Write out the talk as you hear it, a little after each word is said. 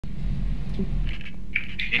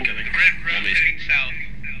Incoming. Red heading south.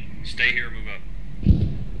 Stay here, move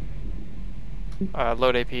up.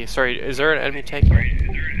 Load AP. Sorry, is there an enemy tank?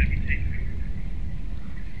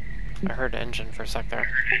 I heard engine for a sec there.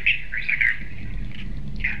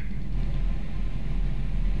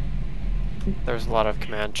 There's a lot of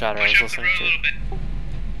command chatter I was listening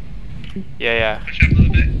to. Yeah. Push up a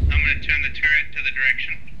little bit. I'm gonna turn the turret to the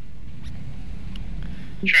direction.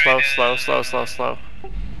 Slow. A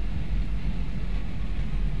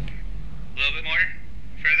little bit more.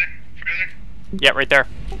 Further. Yeah, right there.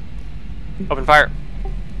 Open fire.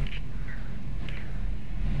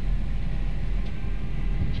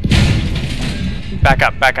 Back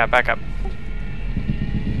up. Back up.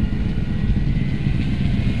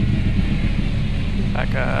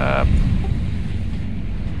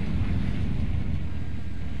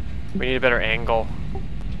 We need a better angle.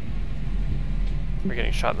 We're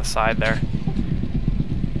getting shot in the side there.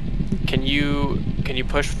 Can you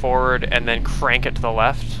push forward and then crank it to the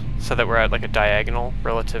left so that we're at like a diagonal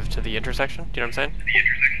relative to the intersection? Do you know what I'm saying?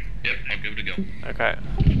 Yep, I'll give it a go. Okay.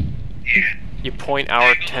 Yeah. You point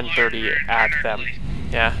our 1030 at them.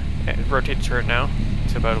 Yeah. Rotate the turret now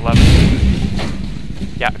to about 11.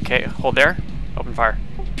 Yeah, okay. Hold there. Open fire.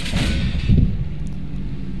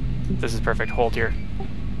 This is perfect. Hold here.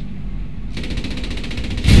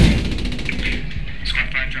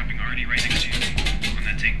 Squad 5 dropping already right next to you on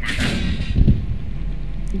that tank marker.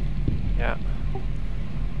 Yeah.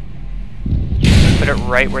 Put it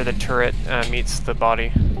right where the turret meets the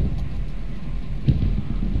body.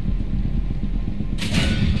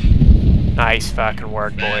 Nice fucking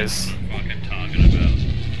work, boys. That's what I'm fucking talking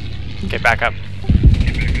about. Okay, back up.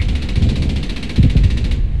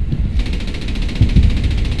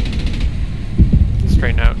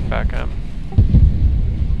 Straighten out and back up.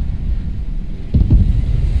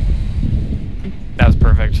 That was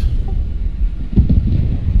perfect.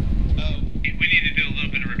 We need to do a little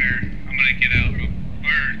bit of repair. I'm gonna get out. Or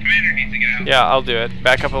commander needs to get out. Yeah, I'll do it.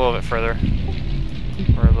 Back up a little bit further.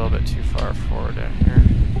 We're a little bit too far forward down here.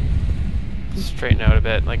 Straighten out a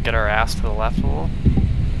bit, like get our ass to the left a little.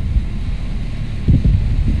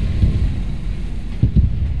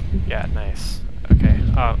 Yeah, nice. Okay,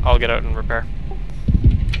 I'll get out and repair.